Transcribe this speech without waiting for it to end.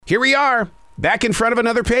Here we are, back in front of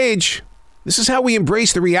another page. This is how we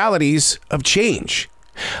embrace the realities of change.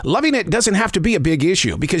 Loving it doesn't have to be a big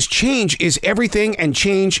issue because change is everything and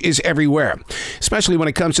change is everywhere, especially when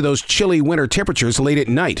it comes to those chilly winter temperatures late at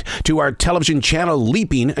night, to our television channel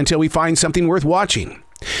leaping until we find something worth watching.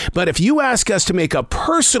 But if you ask us to make a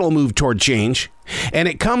personal move toward change, and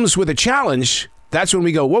it comes with a challenge, that's when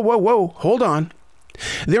we go, whoa, hold on.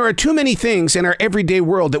 There are too many things in our everyday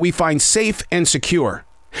world that we find safe and secure.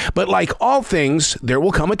 But like all things, there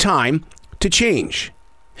will come a time to change.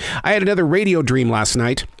 I had another radio dream last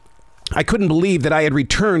night. I couldn't believe that I had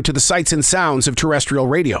returned to the sights and sounds of terrestrial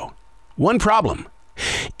radio. One problem.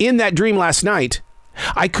 In that dream last night,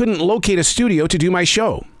 I couldn't locate a studio to do my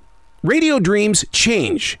show. Radio dreams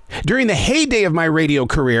change. During the heyday of my radio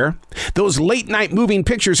career, those late night moving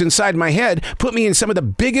pictures inside my head put me in some of the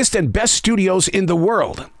biggest and best studios in the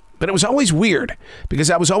world. But it was always weird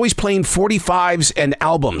because I was always playing 45s and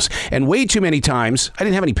albums, and way too many times I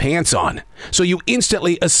didn't have any pants on. So you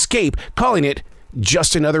instantly escape calling it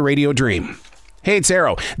just another radio dream. Hey, it's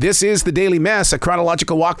Arrow. This is The Daily Mess, a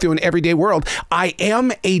chronological walk through an everyday world. I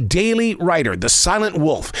am a daily writer, the silent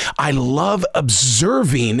wolf. I love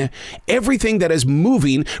observing everything that is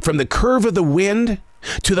moving, from the curve of the wind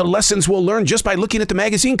to the lessons we'll learn just by looking at the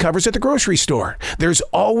magazine covers at the grocery store. There's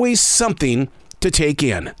always something to take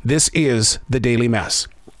in. This is The Daily Mess.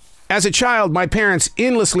 As a child, my parents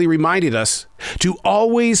endlessly reminded us to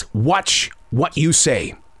always watch what you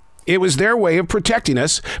say. It was their way of protecting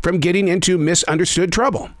us from getting into misunderstood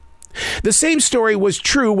trouble. The same story was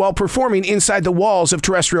true while performing inside the walls of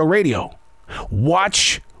terrestrial radio.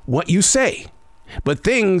 Watch what you say. But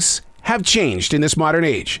things have changed in this modern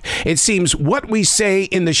age. It seems what we say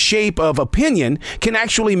in the shape of opinion can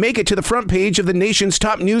actually make it to the front page of the nation's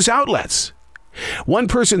top news outlets. One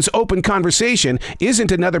person's open conversation isn't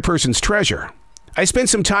another person's treasure. I spent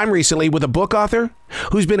some time recently with a book author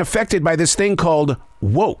who's been affected by this thing called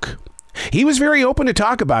woke. He was very open to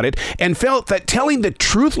talk about it and felt that telling the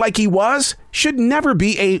truth like he was should never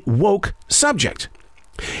be a woke subject.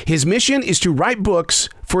 His mission is to write books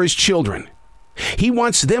for his children. He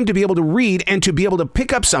wants them to be able to read and to be able to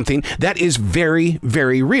pick up something that is very,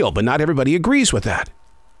 very real, but not everybody agrees with that.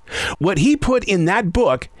 What he put in that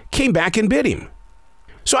book came back and bit him.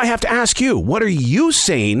 So I have to ask you, what are you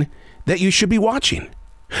saying that you should be watching?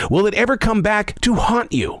 Will it ever come back to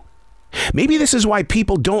haunt you? Maybe this is why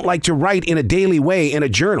people don't like to write in a daily way in a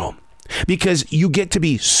journal, because you get to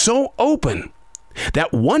be so open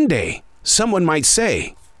that one day someone might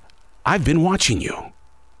say, I've been watching you.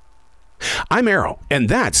 I'm Arrow, and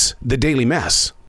that's The Daily Mess.